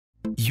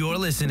You're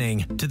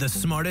listening to the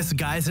smartest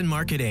guys in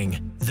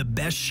marketing, the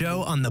best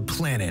show on the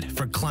planet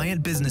for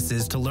client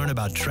businesses to learn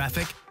about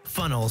traffic,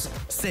 funnels,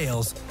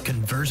 sales,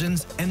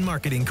 conversions, and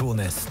marketing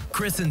coolness.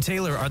 Chris and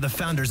Taylor are the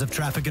founders of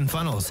Traffic and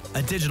Funnels,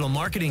 a digital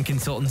marketing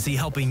consultancy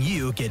helping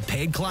you get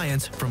paid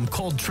clients from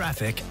cold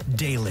traffic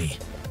daily.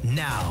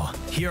 Now,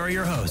 here are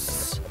your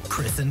hosts,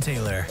 Chris and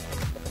Taylor.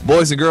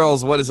 Boys and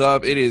girls, what is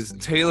up? It is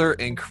Taylor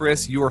and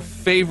Chris, your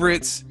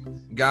favorite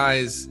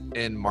guys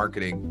in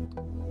marketing.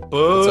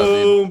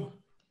 Boom.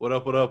 What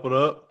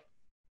up?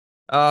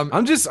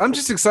 I'm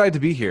just excited to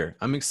be here.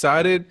 I'm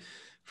excited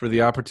for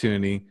the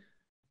opportunity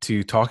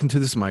to talk into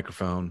this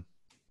microphone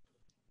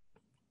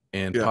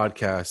and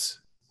podcast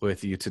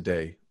with you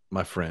today,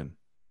 my friend.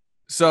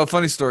 So,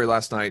 funny story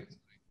last night,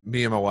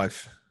 me and my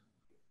wife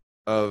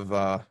of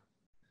 5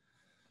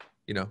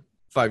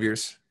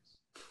 years.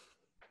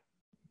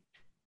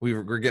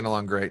 We're getting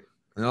along great.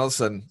 And all of a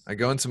sudden, I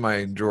go into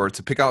my drawer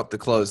to pick out the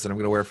clothes that I'm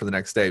going to wear for the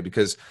next day,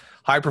 because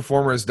high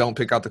performers don't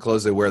pick out the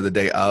clothes they wear the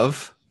day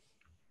of.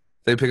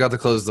 They pick out the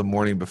clothes the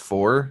morning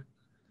before,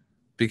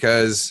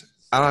 because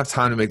I don't have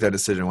time to make that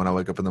decision when I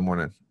wake up in the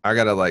morning. I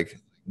got to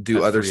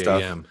do other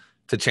stuff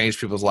to change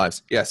people's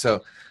lives. Yeah.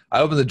 So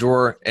I open the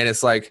drawer and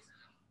it's like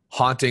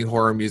haunting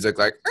horror music.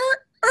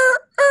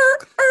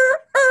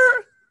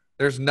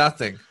 There's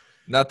nothing.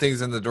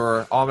 Nothing's in the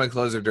drawer. All my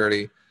clothes are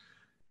dirty.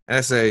 And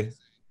I say,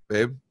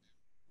 babe,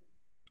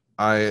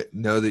 I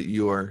know that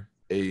you are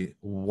a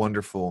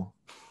wonderful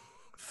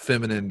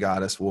feminine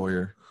goddess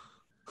warrior.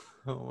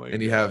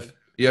 And you have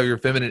your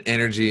feminine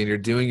energy and you're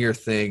doing your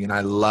thing. And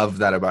I love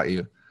that about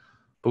you.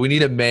 But we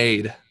need a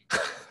maid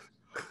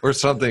or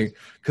something,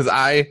 because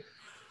I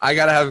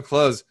got to have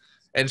clothes.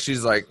 And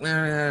she's like,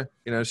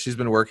 she's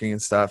been working and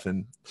stuff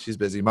and she's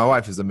busy. My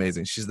wife is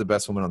amazing. She's the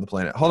best woman on the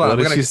planet. Hold on.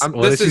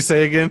 What did she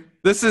say again?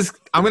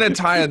 I'm going to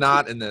tie a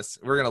knot in this.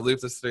 We're going to loop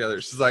this together.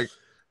 She's like,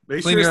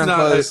 make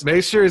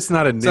sure it's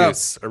not a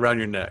noose around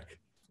your neck.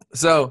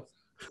 So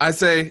I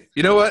say,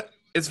 you know what?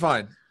 It's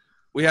fine.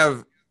 We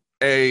have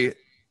a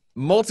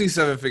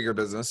multi-seven-figure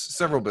business,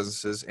 several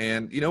businesses.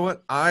 And you know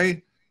what?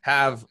 I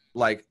have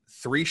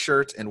 3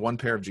 shirts and 1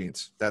 pair of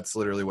jeans. That's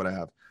literally what I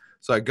have.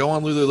 So I go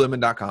on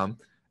Lululemon.com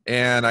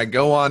and I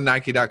go on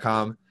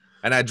Nike.com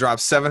and I drop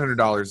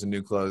 $700 in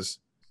new clothes.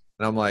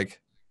 And I'm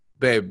like,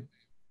 babe,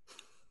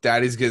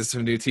 daddy's getting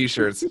some new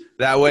t-shirts.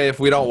 That way, if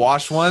we don't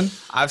wash one,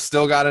 I've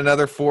still got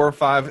another 4 or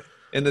 5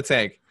 in the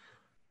tank.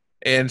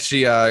 And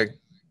she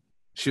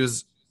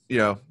was,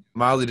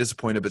 mildly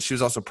disappointed, but she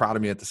was also proud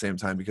of me at the same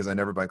time, because I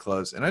never buy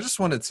clothes. And I just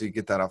wanted to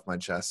get that off my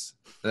chest,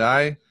 that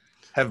I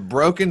have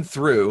broken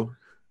through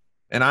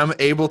and I'm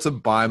able to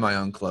buy my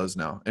own clothes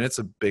now. And it's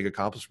a big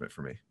accomplishment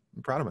for me.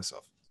 I'm proud of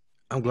myself.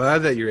 I'm glad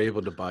that you're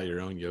able to buy your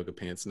own yoga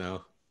pants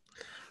now.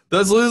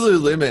 Those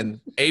Lululemon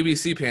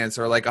ABC pants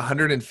are like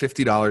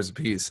 $150 a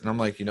piece. And I'm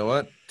like, you know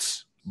what?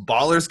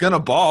 Baller's gonna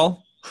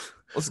ball.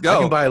 Let's go. I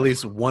can buy at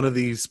least one of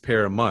these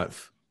pair a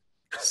month.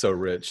 So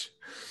rich.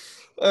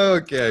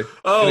 Okay.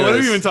 Oh, anyways. What are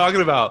we even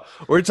talking about?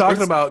 We're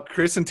talking about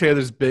Chris and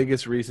Taylor's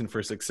biggest reason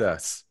for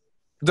success.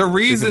 The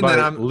reason that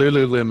I'm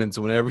Lululemons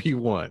whenever you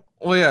want.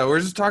 Well, yeah, we're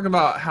just talking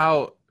about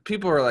how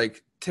people are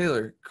like,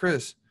 Taylor,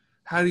 Chris,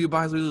 how do you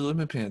buy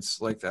Lululemon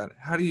pants like that?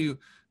 How do you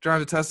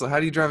drive a Tesla?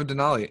 How do you drive a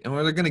Denali? And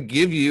we're going to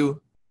give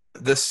you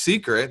the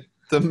secret,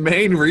 the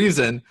main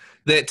reason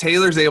that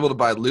Taylor's able to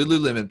buy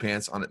Lululemon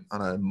pants on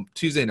a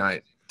Tuesday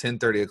night,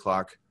 10:30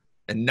 o'clock,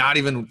 and not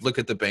even look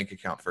at the bank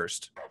account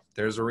first.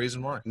 There's a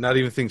reason why. Not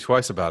even think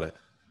twice about it.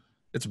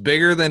 It's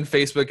bigger than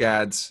Facebook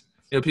ads.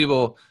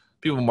 People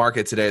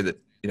market today that,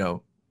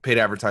 paid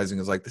advertising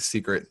is like the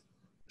secret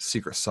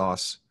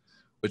sauce,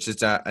 which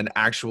is an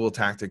actual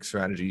tactic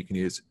strategy you can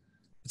use.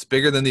 It's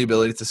bigger than the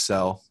ability to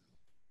sell.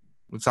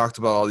 We've talked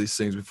about all these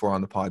things before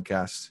on the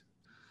podcast.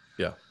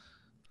 Yeah.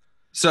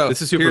 So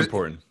this is super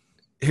important.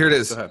 Here it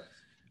is.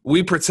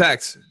 We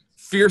protect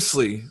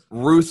fiercely,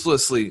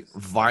 ruthlessly,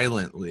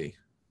 violently,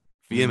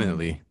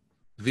 vehemently.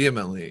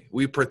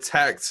 We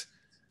protect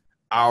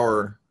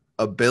our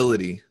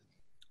ability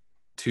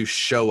to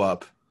show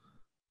up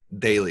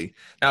daily.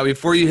 Now,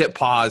 before you hit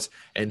pause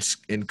and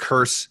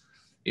curse,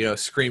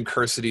 scream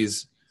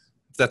cursities,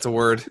 if that's a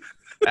word,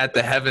 at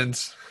the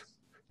heavens.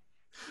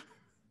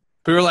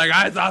 People are like,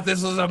 I thought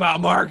this was about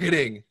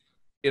marketing.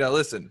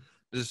 Listen,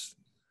 just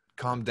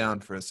calm down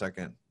for a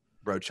second,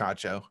 bro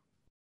chacho.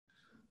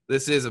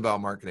 This is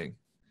about marketing,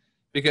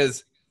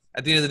 because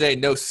at the end of the day,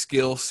 no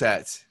skill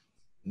set,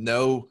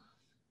 no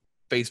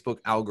Facebook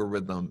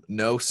algorithm,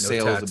 no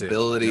sales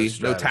ability,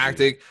 no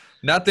tactic,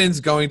 nothing's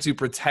going to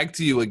protect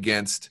you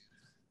against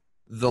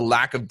the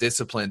lack of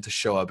discipline to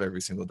show up every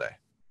single day.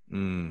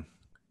 And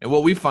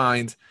what we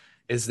find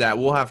is that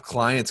we'll have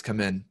clients come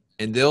in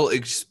and they'll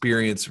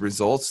experience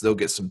results. They'll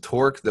get some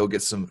torque. They'll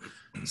get some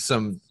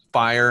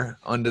fire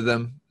under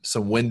them,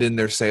 some wind in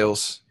their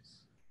sails,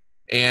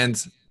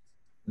 and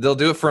they'll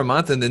do it for a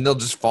month and then they'll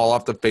just fall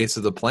off the face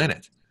of the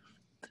planet.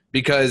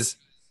 Because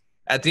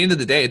at the end of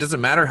the day, it doesn't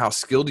matter how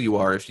skilled you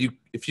are. If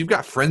you've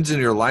got friends in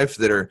your life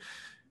that are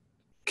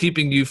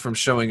keeping you from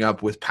showing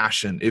up with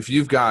passion, if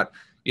you've got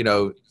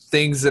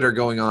things that are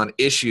going on,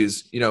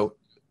 issues.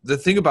 The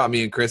thing about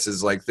me and Chris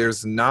is like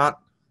there's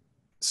not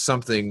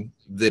something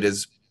that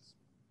is,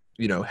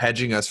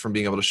 hedging us from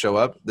being able to show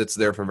up that's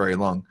there for very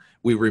long.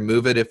 We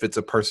remove it if it's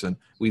a person.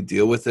 We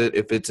deal with it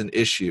if it's an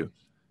issue.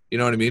 You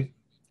know what I mean?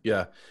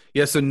 Yeah.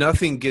 Yeah. So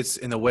nothing gets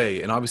in the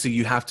way. And obviously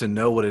you have to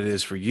know what it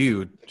is for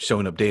you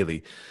showing up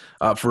daily.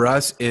 For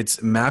us,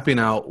 it's mapping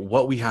out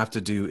what we have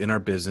to do in our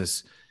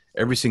business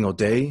every single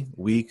day,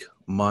 week,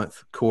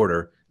 month,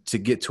 quarter to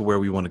get to where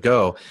we want to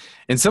go.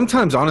 And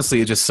sometimes,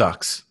 honestly, it just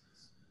sucks.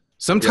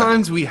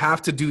 Sometimes we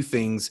have to do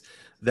things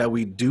that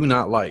we do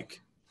not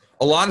like.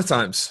 A lot of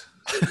times.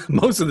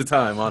 Most of the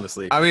time,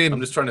 honestly. I mean,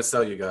 I'm just trying to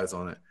sell you guys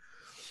on it.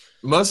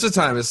 Most of the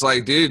time, it's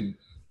like, dude,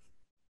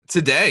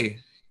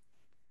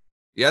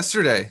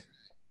 yesterday,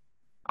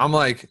 I'm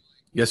like,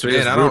 yesterday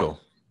is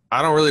brutal.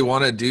 I don't really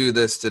want to do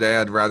this today.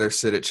 I'd rather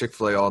sit at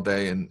Chick-fil-A all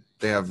day, and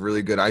they have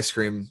really good ice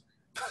cream.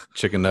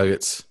 Chicken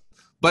nuggets.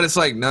 But it's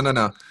like,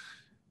 no.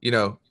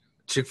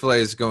 Chick-fil-A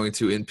is going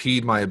to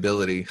impede my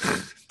ability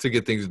to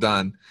get things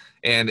done.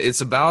 And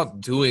it's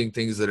about doing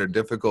things that are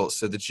difficult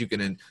so that you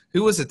can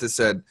who was it that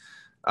said,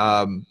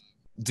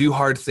 do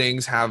hard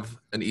things, have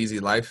an easy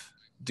life.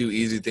 Do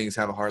easy things,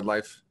 have a hard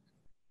life.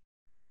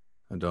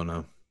 I don't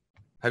know.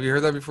 Have you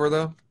heard that before,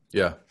 though?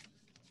 Yeah.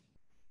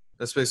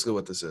 That's basically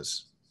what this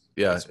is.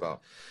 Yeah.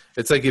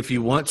 It's like if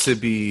you want to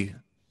be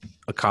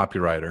a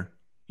copywriter,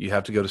 you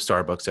have to go to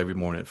Starbucks every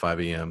morning at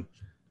 5 a.m.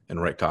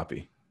 and write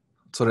copy.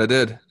 That's what I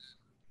did.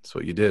 That's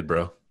what you did,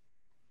 bro.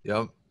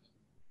 Yep.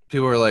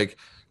 People were like,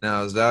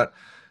 now, is that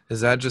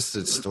just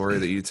a story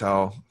that you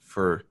tell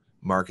for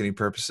marketing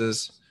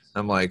purposes?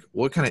 I'm like,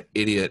 what kind of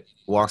idiot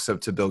walks up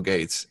to Bill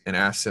Gates and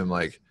asks him,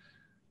 like,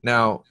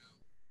 now,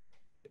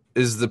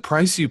 is the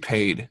price you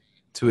paid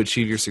to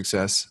achieve your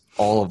success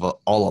all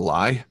a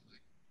lie?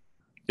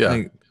 Yeah.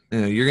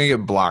 You're going to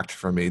get blocked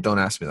from me. Don't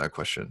ask me that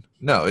question.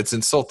 No, it's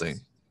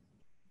insulting.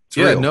 It's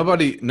real.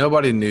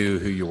 Nobody knew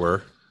who you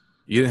were.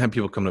 You didn't have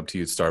people coming up to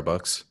you at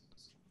Starbucks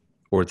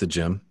or at the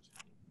gym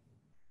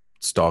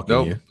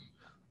stalking you.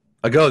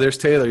 Like, oh, there's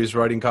Taylor. He's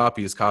writing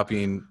copy. He's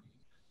copying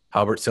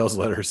Halbert sales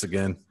letters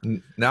again.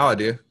 Now I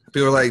do.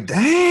 People are like,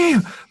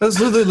 damn, those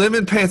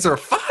Lululemon pants are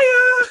fire.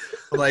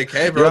 I'm like,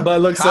 hey, bro. Your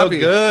butt looks so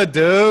good,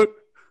 dude.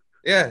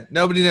 Yeah,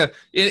 nobody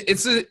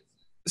knows.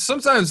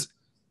 Sometimes,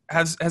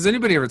 has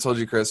anybody ever told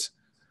you, Chris,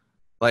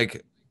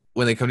 like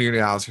when they come to your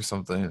house or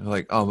something, they're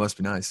like, oh, it must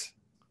be nice.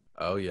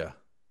 Oh, yeah.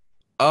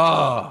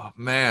 Oh,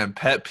 man,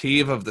 pet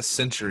peeve of the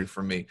century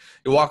for me.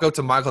 You walk up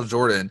to Michael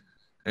Jordan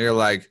and you're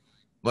like,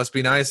 must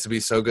be nice to be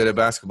so good at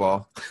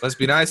basketball. Must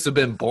be nice to have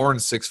been born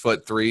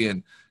 6'3"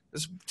 and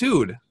this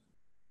dude.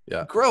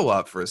 Yeah. Grow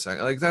up for a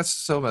second. Like, that's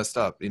so messed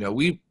up.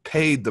 We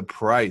paid the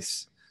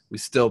price. We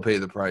still pay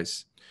the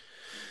price.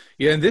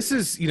 Yeah, and this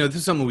is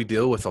something we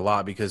deal with a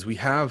lot because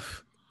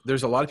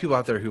there's a lot of people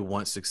out there who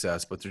want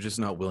success, but they're just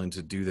not willing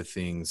to do the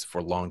things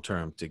for long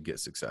term to get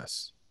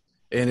success.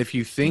 And if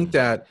you think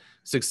that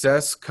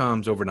success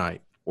comes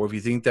overnight, or if you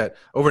think that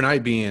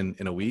overnight being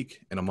in a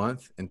week, in a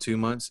month, in 2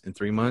 months, in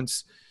 3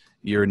 months,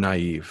 you're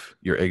naive,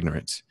 you're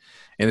ignorant.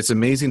 And it's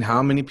amazing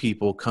how many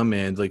people come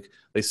in, like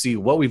they see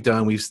what we've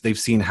done. They've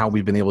seen how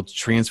we've been able to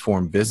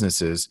transform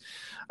businesses.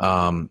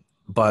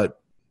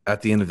 But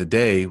at the end of the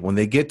day, when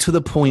they get to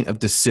the point of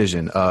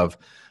decision of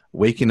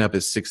waking up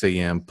at 6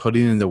 a.m.,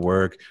 putting in the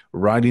work,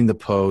 writing the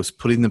post,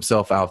 putting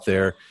themselves out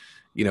there,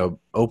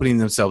 opening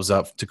themselves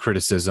up to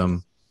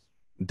criticism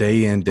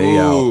day in, day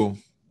out,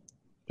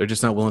 they're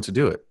just not willing to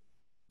do it.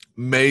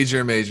 Major.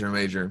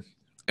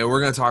 And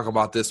we're going to talk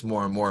about this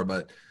more and more,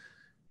 but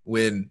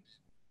when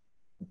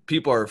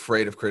people are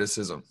afraid of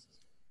criticism,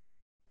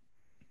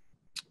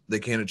 they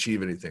can't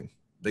achieve anything.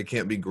 They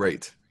can't be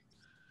great.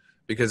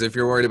 Because if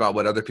you're worried about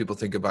what other people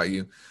think about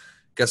you,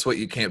 guess what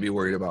you can't be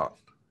worried about?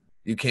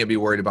 You can't be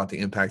worried about the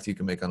impact you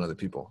can make on other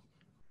people.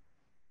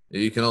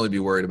 You can only be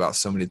worried about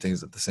so many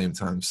things at the same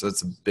time. So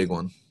that's a big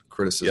one,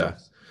 criticism.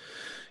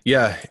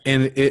 Yeah.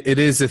 And it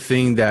is a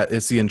thing that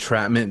it's the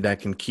entrapment that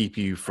can keep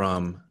you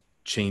from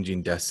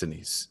changing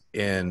destinies.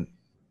 And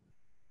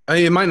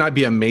it might not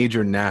be a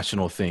major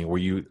national thing where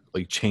you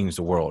like change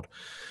the world,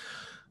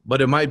 but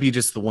it might be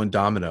just the one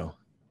domino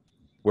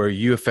where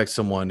you affect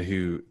someone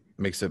who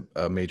makes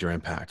a major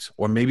impact,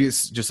 or maybe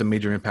it's just a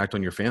major impact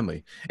on your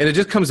family. And it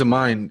just comes to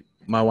mind,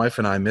 my wife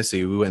and I,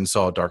 Missy, we went and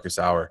saw Darkest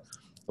Hour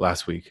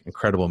last week.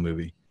 Incredible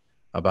movie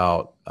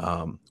about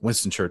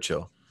Winston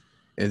Churchill.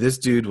 And this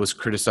dude was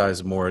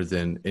criticized more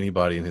than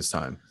anybody in his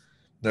time.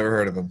 Never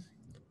heard of him.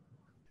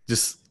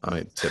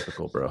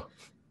 Typical, bro.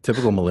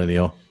 Typical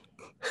millennial.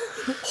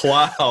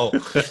 Wow.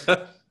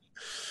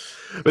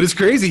 But it's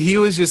crazy. He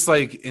was just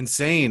like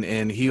insane,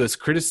 and he was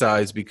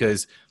criticized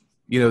because,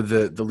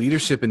 the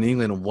leadership in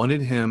England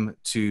wanted him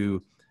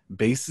to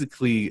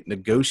basically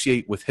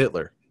negotiate with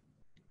Hitler.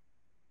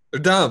 They're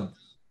dumb.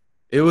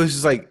 It was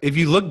just like, if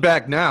you look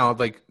back now,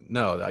 like,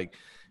 no, like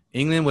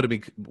England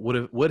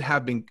would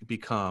have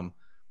become,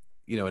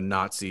 a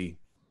Nazi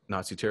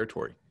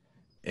territory.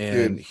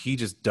 And he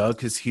just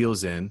dug his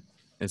heels in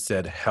and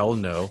said, hell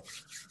no,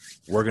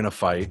 we're going to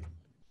fight.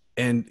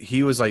 And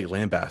he was like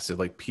lambasted.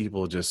 Like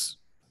people just,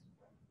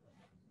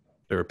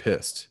 they were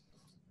pissed.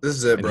 This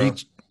is it, bro.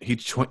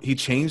 He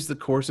changed the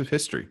course of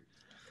history.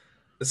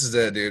 This is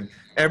it, dude.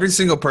 Every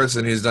single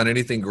person who's done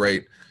anything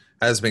great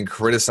has been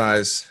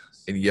criticized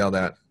and yelled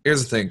at.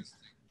 Here's the thing.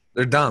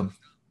 They're dumb.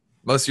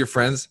 Most of your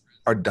friends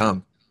are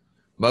dumb.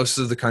 Most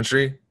of the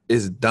country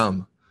is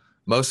dumb.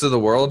 Most of the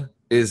world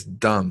is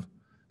dumb.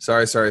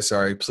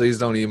 Sorry. Please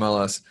don't email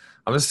us.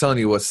 I'm just telling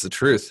you what's the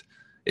truth.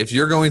 If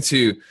you're going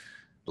to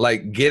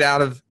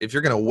if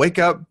you're going to wake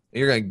up and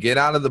you're going to get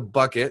out of the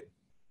bucket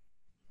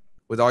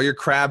with all your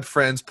crab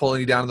friends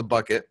pulling you down in the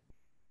bucket,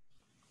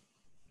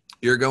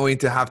 you're going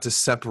to have to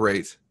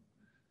separate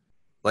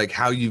like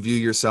how you view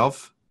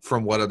yourself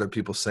from what other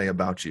people say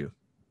about you.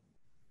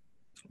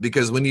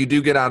 Because when you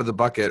do get out of the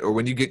bucket or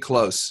when you get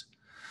close,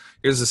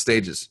 here's the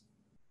stages.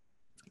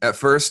 At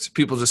first,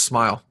 people just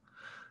smile.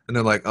 And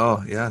they're like,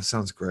 oh, yeah,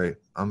 sounds great.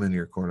 I'm in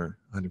your corner,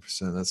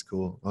 100%. That's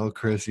cool. Oh,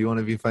 Chris, you want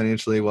to be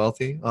financially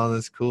wealthy? Oh,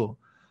 that's cool.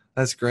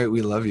 That's great.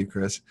 We love you,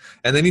 Chris.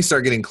 And then you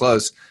start getting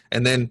close.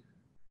 And then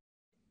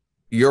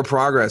your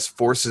progress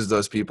forces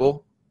those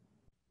people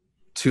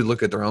to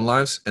look at their own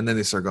lives. And then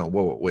they start going,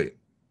 whoa, wait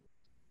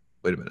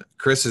a minute.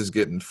 Chris is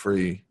getting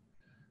free.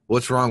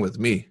 What's wrong with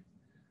me?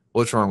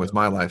 What's wrong with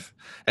my life?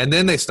 And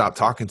then they stop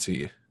talking to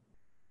you.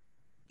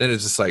 Then it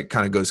just like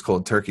kind of goes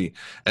cold turkey.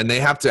 And they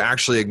have to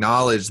actually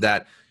acknowledge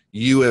that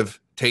you have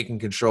taken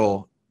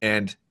control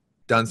and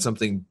done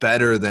something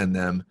better than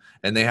them.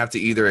 And they have to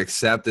either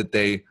accept that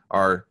they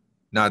are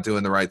not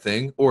doing the right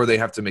thing or they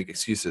have to make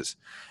excuses.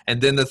 And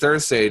then the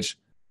third stage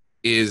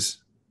is,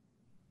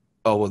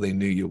 oh, well, they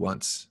knew you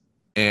once.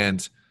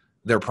 And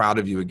they're proud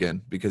of you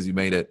again because you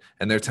made it.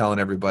 And they're telling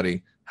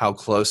everybody how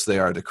close they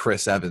are to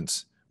Chris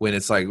Evans when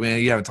it's like, man,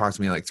 you haven't talked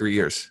to me in like 3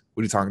 years.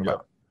 What are you talking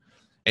about?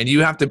 And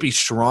you have to be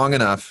strong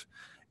enough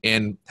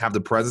and have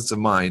the presence of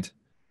mind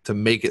to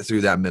make it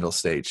through that middle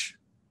stage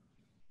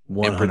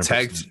 100%. and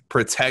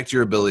protect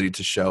your ability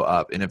to show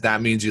up. And if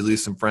that means you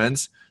lose some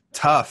friends,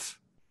 tough.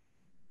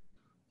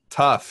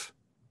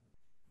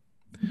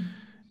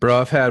 Bro,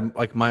 I've had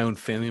like my own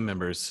family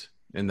members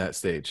in that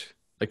stage.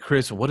 Like,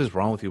 Chris, what is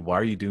wrong with you? Why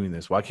are you doing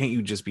this? Why can't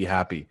you just be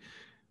happy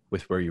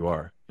with where you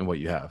are and what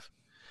you have?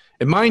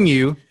 And mind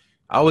you,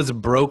 I was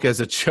broke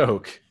as a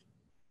choke,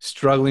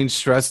 struggling,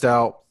 stressed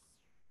out.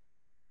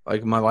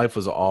 Like my life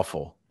was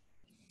awful.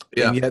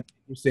 Yeah. And yet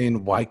you're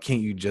saying, why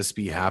can't you just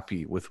be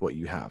happy with what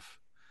you have?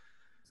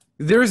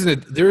 There is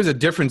a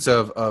difference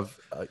of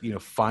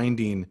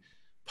finding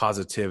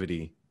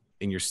positivity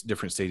in your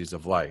different stages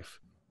of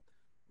life.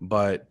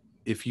 But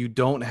if you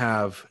don't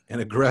have an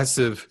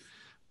aggressive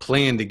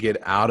plan to get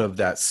out of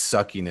that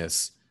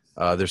suckiness,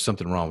 there's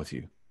something wrong with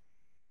you.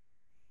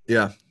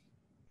 Yeah.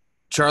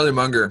 Charlie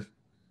Munger.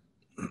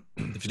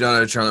 If you don't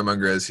know who Charlie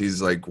Munger is,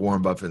 he's like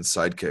Warren Buffett's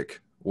sidekick.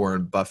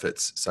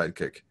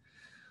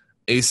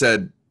 He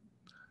said,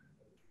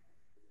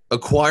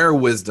 acquire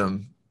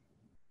wisdom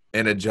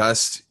and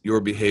adjust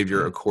your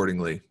behavior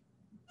accordingly.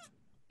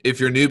 If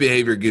your new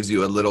behavior gives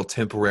you a little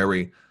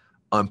temporary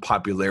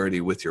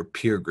unpopularity with your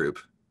peer group,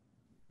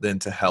 then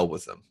to hell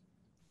with them.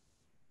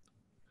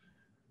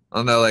 I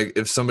don't know, like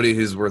if somebody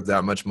who's worth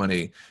that much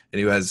money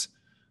and who has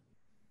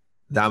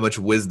that much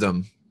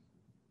wisdom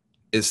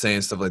is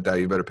saying stuff like that,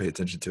 you better pay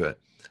attention to it.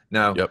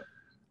 Now,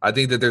 I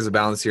think that there's a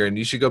balance here, and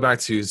you should go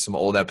back to some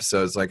old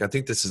episodes. Like I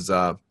think this is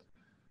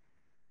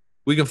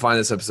we can find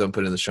this episode and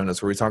put it in the show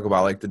notes where we talk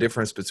about like the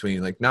difference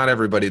between like not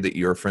everybody that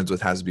you're friends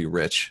with has to be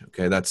rich.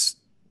 Okay, that's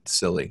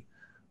silly.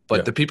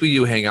 But the people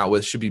you hang out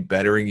with should be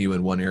bettering you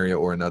in one area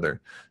or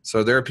another.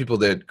 So there are people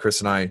that Chris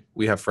and I,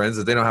 we have friends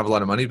that they don't have a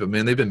lot of money, but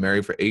man, they've been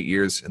married for 8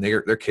 years and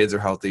their kids are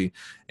healthy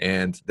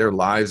and their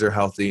lives are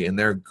healthy and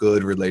they're a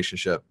good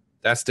relationship.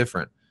 That's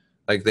different.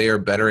 Like they are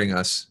bettering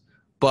us.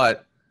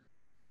 But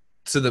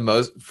for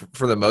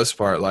the most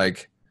part,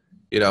 like,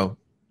 you know,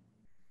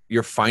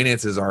 your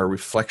finances are a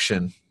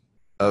reflection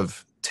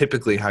of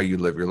typically how you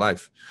live your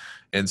life.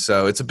 And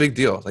so it's a big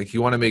deal. Like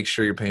you want to make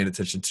sure you're paying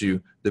attention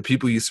to the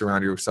people you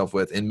surround yourself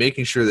with and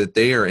making sure that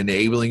they are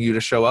enabling you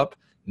to show up,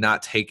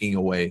 not taking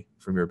away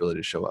from your ability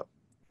to show up.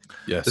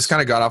 Yes. This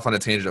kind of got off on a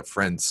tangent of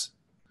friends.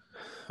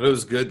 But it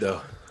was good though.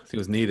 I think it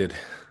was needed.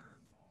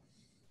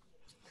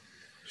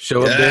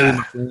 Show up daily,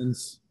 my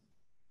friends.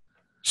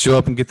 Show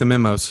up and get the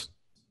memos.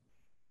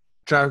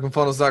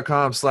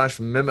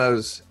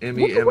 TrafficandFunnels.com/memos,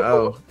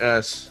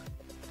 MEMOS.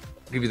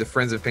 Give you the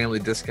friends and family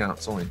discount.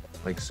 It's only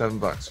like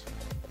 $7.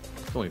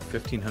 It's only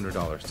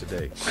 $1,500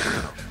 today.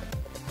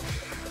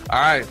 All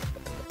right.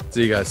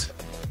 See you guys.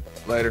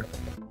 Later.